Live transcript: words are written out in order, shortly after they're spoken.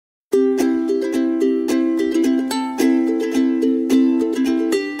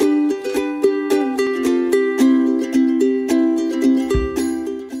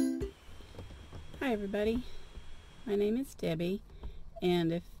My name is Debbie,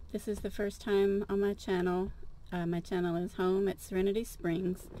 and if this is the first time on my channel is Home at Serenity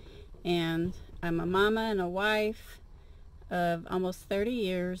Springs, and I'm a mama and a wife of almost 30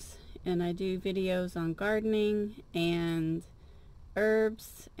 years, and I do videos on gardening and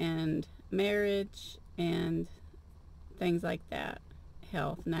herbs and marriage and things like that,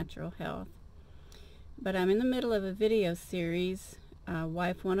 health, natural health. But I'm in the middle of a video series,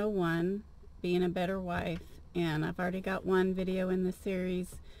 Wife 101, Being a Better Wife, and I've already got one video in the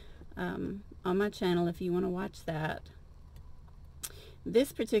series on my channel if you want to watch that.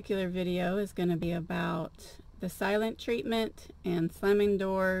 This particular video is going to be about the silent treatment and slamming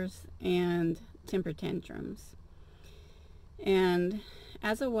doors and temper tantrums. And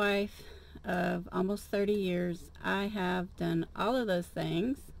as a wife of almost 30 years, I have done all of those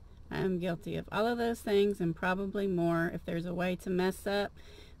things. I am guilty of all of those things and probably more. If there's a way to mess up,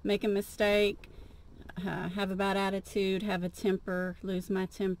 make a mistake, have a bad attitude, have a temper, lose my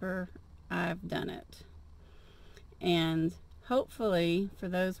temper, I've done it. And hopefully for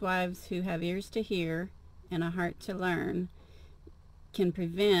those wives who have ears to hear and a heart to learn, can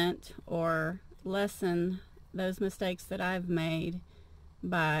prevent or lessen those mistakes that I've made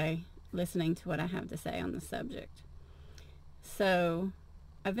by listening to what I have to say on the subject. So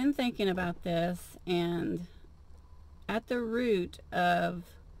I've been thinking about this, and at the root of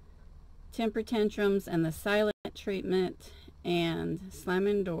temper tantrums and the silent treatment and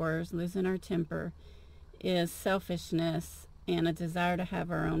slamming doors, losing our temper, is selfishness and a desire to have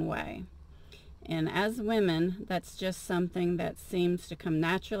our own way. And as women, that's just something that seems to come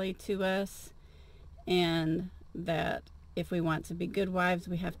naturally to us, and that if we want to be good wives,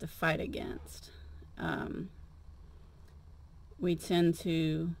 we have to fight against. We tend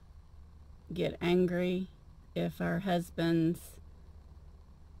to get angry if our husbands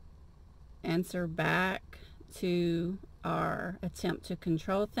answer back to our attempt to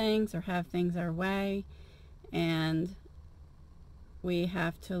control things or have things our way, and we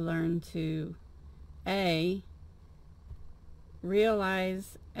have to learn to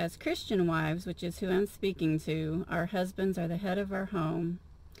realize as Christian wives, which is who I'm speaking to, our husbands are the head of our home,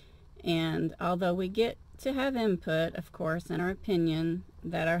 and although we get to have input, of course, and our opinion,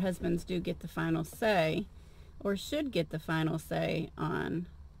 that our husbands do get the final say, or should get the final say on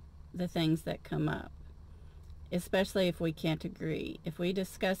the things that come up, especially if we can't agree. If we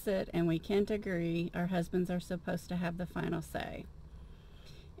discuss it and we can't agree, our husbands are supposed to have the final say.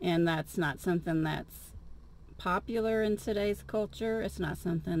 And that's not something that's popular in today's culture. It's not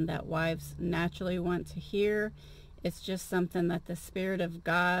something that wives naturally want to hear. It's just something that the Spirit of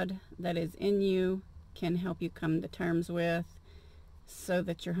God that is in you can help you come to terms with, so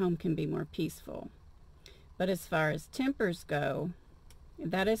that your home can be more peaceful. But as far as tempers go,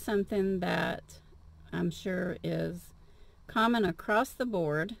 that is something that I'm sure is common across the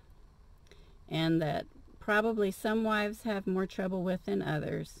board, and that probably some wives have more trouble with than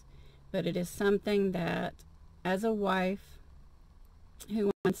others. But it is something that, as a wife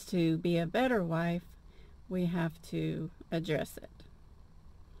who wants to be a better wife, we have to address it.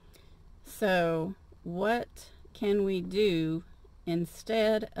 So what can we do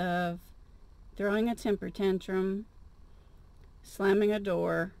instead of throwing a temper tantrum, slamming a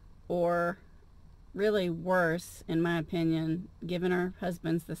door, or really worse, in my opinion, giving our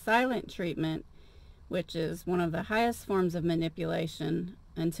husbands the silent treatment, which is one of the highest forms of manipulation,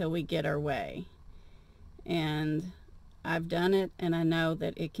 until we get our way? And I've done it, and I know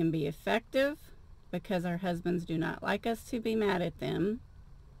that it can be effective because our husbands do not like us to be mad at them.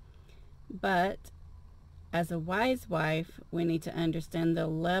 But as a wise wife, we need to understand the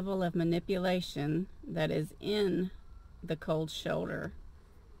level of manipulation that is in the cold shoulder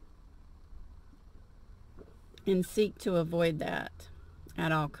and seek to avoid that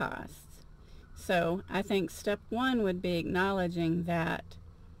at all costs. So I think step one would be acknowledging that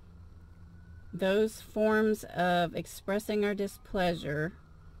those forms of expressing our displeasure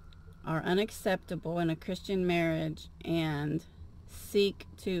are unacceptable in a Christian marriage, and seek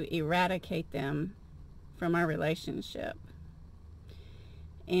to eradicate them from our relationship.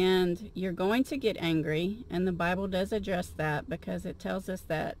 And you're going to get angry, and the Bible does address that, because it tells us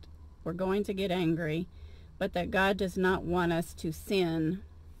that we're going to get angry, but that God does not want us to sin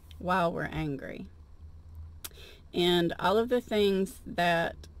while we're angry. And all of the things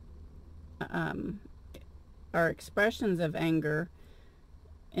that are expressions of anger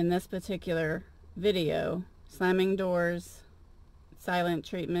in this particular video, slamming doors, silent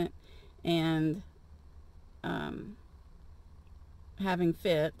treatment, and having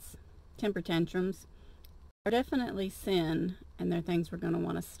fits, temper tantrums, are definitely sin, and they're things we're going to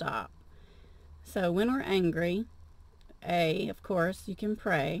want to stop. So when we're angry, A, of course, you can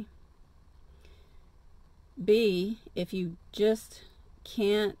pray. B, if you just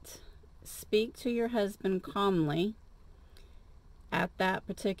can't speak to your husband calmly at that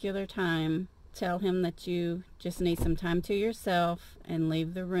particular time, tell him that you just need some time to yourself and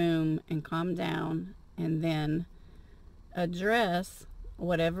leave the room and calm down, and then address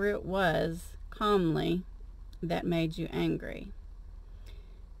whatever it was calmly that made you angry.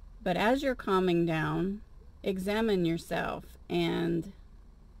 But as you're calming down, examine yourself and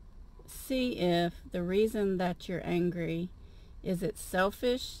see if the reason that you're angry, is it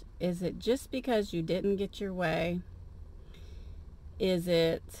selfish? Is it just because you didn't get your way? Is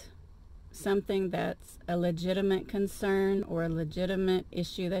it something that's a legitimate concern or a legitimate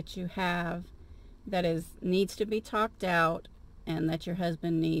issue that you have that needs to be talked out and that your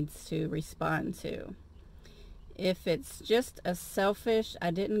husband needs to respond to? If it's just a selfish,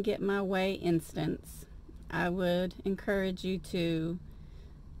 I didn't get my way instance, I would encourage you to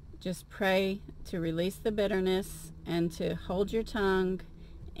just pray to release the bitterness and to hold your tongue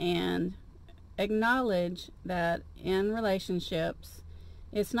and acknowledge that in relationships,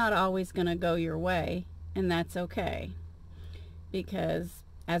 it's not always going to go your way, and that's okay. Because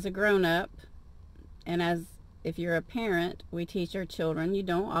as a grown-up, and if you're a parent, we teach our children, you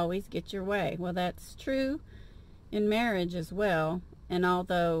don't always get your way. Well, that's true in marriage as well. And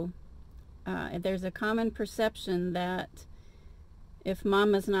although there's a common perception that if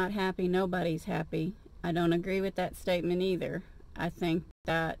mama's not happy, nobody's happy, I don't agree with that statement either. I think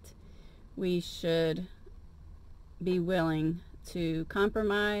that we should be willing to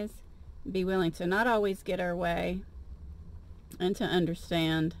compromise, be willing to not always get our way, and to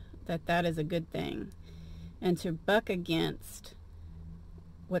understand that that is a good thing, and to buck against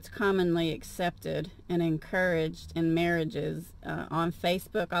what's commonly accepted and encouraged in marriages on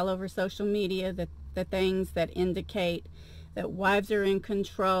Facebook, all over social media, the things that indicate that wives are in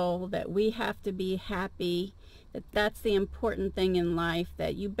control, that we have to be happy, that that's the important thing in life,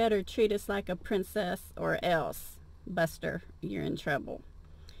 that you better treat us like a princess or else, Buster, you're in trouble.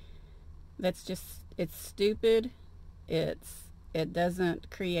 That's just, it's stupid. It doesn't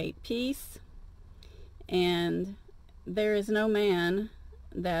create peace, and there is no man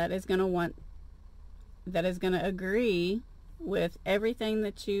that is going to agree with everything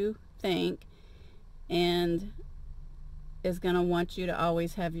that you think and is going to want you to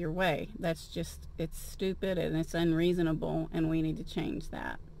always have your way. That's just, it's stupid and it's unreasonable, and we need to change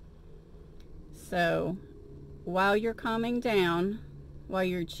that. So while you're calming down, while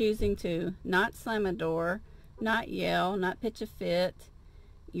you're choosing to not slam a door, not yell, not pitch a fit,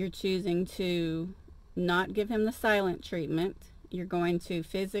 you're choosing to not give him the silent treatment. You're going to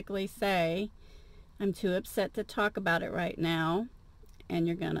physically say, I'm too upset to talk about it right now, and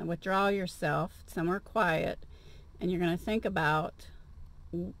you're going to withdraw yourself somewhere quiet, and you're going to think about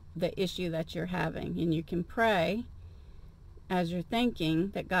the issue that you're having. And you can pray as you're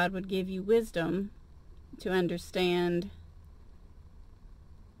thinking that God would give you wisdom to understand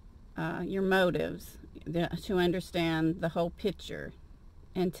your motives, to understand the whole picture,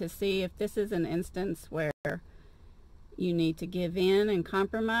 and to see if this is an instance where you need to give in and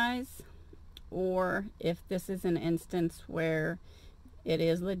compromise, or if this is an instance where it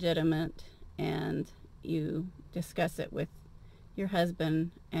is legitimate and you discuss it with your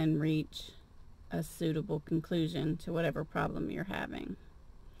husband and reach a suitable conclusion to whatever problem you're having.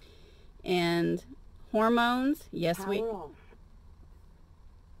 And hormones, yes, hormones,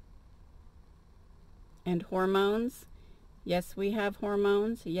 yes, we have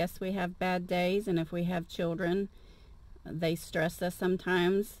hormones. Yes, we have bad days, and if we have children, they stress us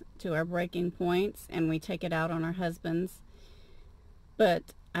sometimes to our breaking points, and we take it out on our husbands. But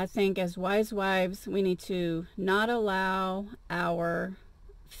I think as wise wives, we need to not allow our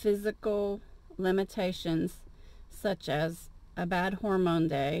physical limitations, such as a bad hormone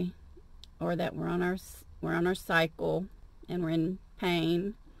day, or that we're on our cycle and we're in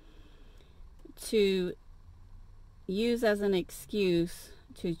pain, to use as an excuse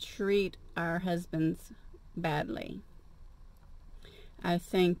to treat our husbands badly. I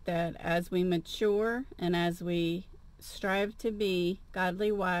think that as we mature and as we strive to be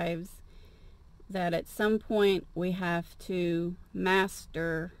godly wives, that at some point we have to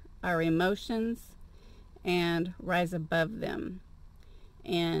master our emotions and rise above them.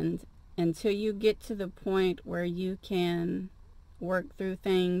 And until you get to the point where you can work through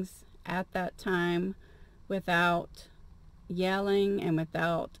things at that time without yelling and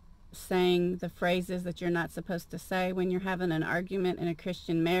without saying the phrases that you're not supposed to say when you're having an argument in a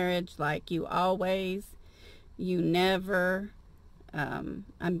Christian marriage, like you always, you never,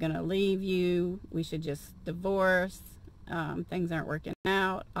 I'm gonna leave you, we should just divorce, things aren't working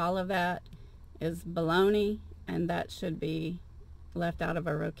out. All of that is baloney, and that should be left out of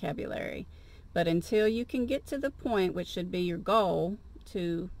our vocabulary. But until you can get to the point, which should be your goal,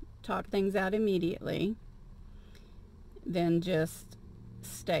 to talk things out immediately, then just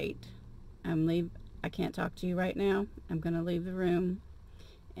state, I can't talk to you right now. I'm going to leave the room,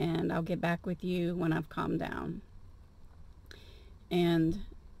 and I'll get back with you when I've calmed down. And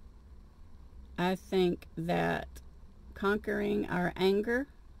I think that conquering our anger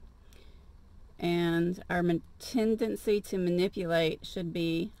and our tendency to manipulate should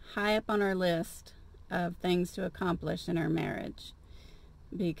be high up on our list of things to accomplish in our marriage,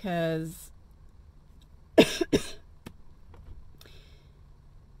 because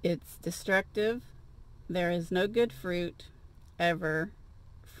it's destructive. There is no good fruit ever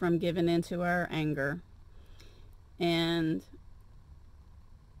from giving into our anger. And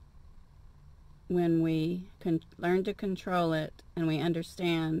when we learn to control it, and we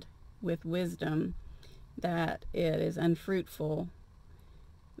understand with wisdom that it is unfruitful,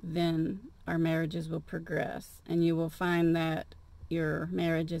 then our marriages will progress, and you will find that your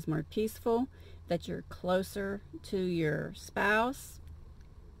marriage is more peaceful, that you're closer to your spouse,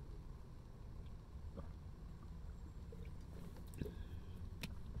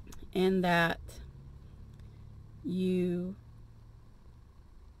 and that you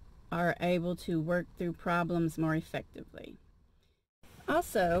are able to work through problems more effectively.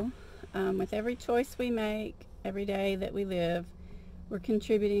 Also, with every choice we make, every day that we live, we're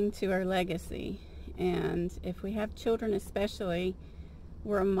contributing to our legacy. And if we have children especially,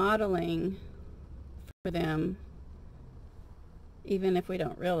 we're modeling for them, even if we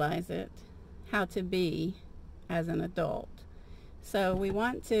don't realize it, how to be as an adult. So we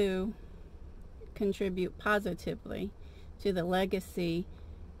want to contribute positively to the legacy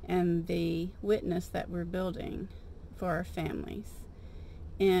and the witness that we're building for our families.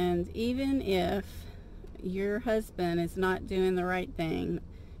 And even if your husband is not doing the right thing,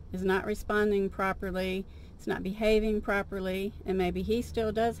 is not responding properly, is not behaving properly, and maybe he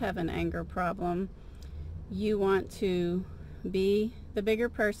still does have an anger problem, you want to be the bigger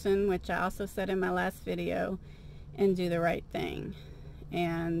person, which I also said in my last video, and do the right thing.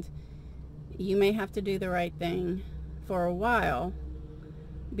 And you may have to do the right thing for a while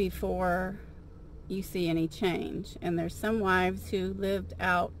before you see any change. And there's some wives who lived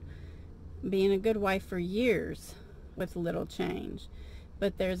out being a good wife for years with little change.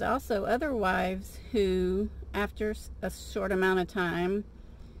 But there's also other wives who, after a short amount of time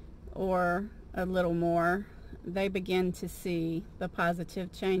or a little more, they begin to see the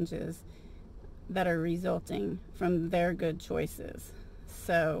positive changes that are resulting from their good choices.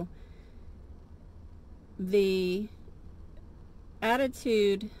 So the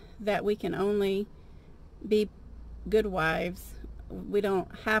attitude that we can only be good wives, we don't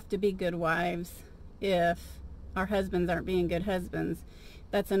have to be good wives if our husbands aren't being good husbands,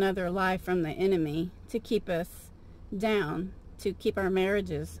 that's another lie from the enemy to keep us down, to keep our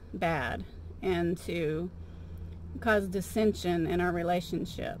marriages bad, and to cause dissension in our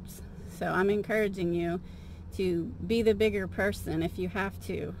relationships. So I'm encouraging you to be the bigger person if you have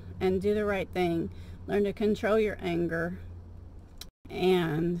to, and do the right thing. Learn to control your anger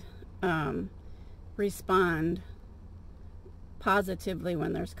and respond positively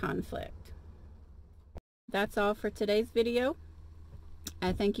when there's conflict. That's all for today's video.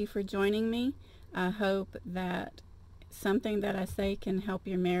 I thank you for joining me. I hope that something that I say can help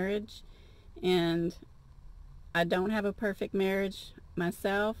your marriage. And I don't have a perfect marriage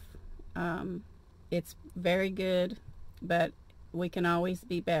myself. It's very good, but we can always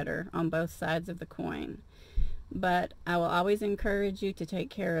be better on both sides of the coin. But I will always encourage you to take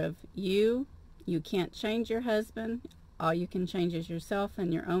care of you. You can't change your husband. All you can change is yourself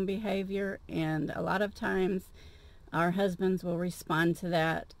and your own behavior. And a lot of times our husbands will respond to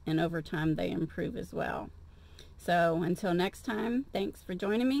that, and over time they improve as well. So until next time, thanks for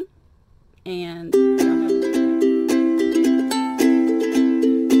joining me, and